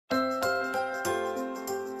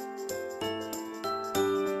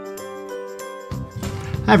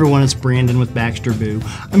Hi everyone, it's Brandon with Baxter Boo.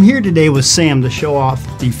 I'm here today with Sam to show off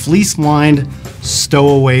the fleece-lined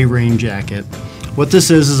Stowaway rain jacket. What this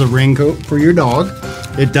is a raincoat for your dog.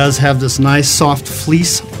 It does have this nice soft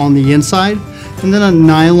fleece on the inside and then a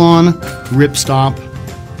nylon ripstop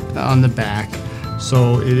on the back.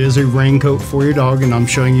 So it is a raincoat for your dog, and I'm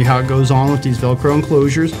showing you how it goes on with these Velcro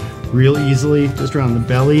enclosures real easily, just around the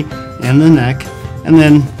belly and the neck. And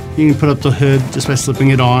then you can put up the hood just by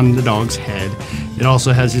slipping it on the dog's head. It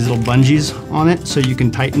also has these little bungees on it, so you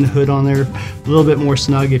can tighten the hood on there a little bit more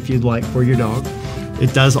snug if you'd like for your dog.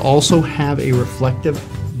 It does also have a reflective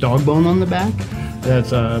dog bone on the back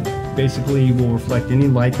that basically will reflect any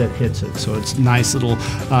light that hits it. So it's a nice little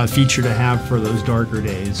feature to have for those darker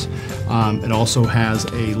days. It also has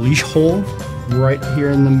a leash hole right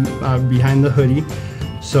here in the behind the hoodie.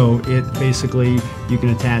 So it basically, you can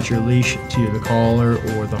attach your leash to the collar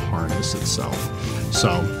or the harness itself.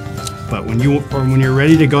 But when you're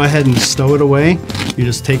ready to go ahead and stow it away, you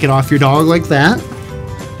just take it off your dog like that.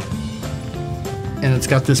 And it's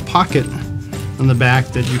got this pocket on the back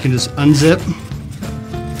that you can just unzip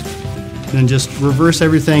and then just reverse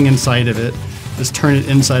everything inside of it. Just turn it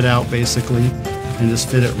inside out basically and just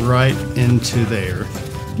fit it right into there.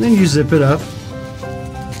 And then you zip it up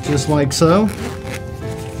just like so.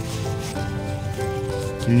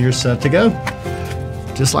 And you're set to go,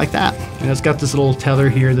 just like that. And it's got this little tether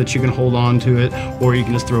here that you can hold on to it, or you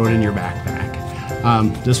can just throw it in your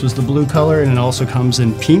backpack. This was the blue color, and it also comes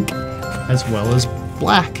in pink as well as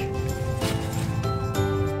black.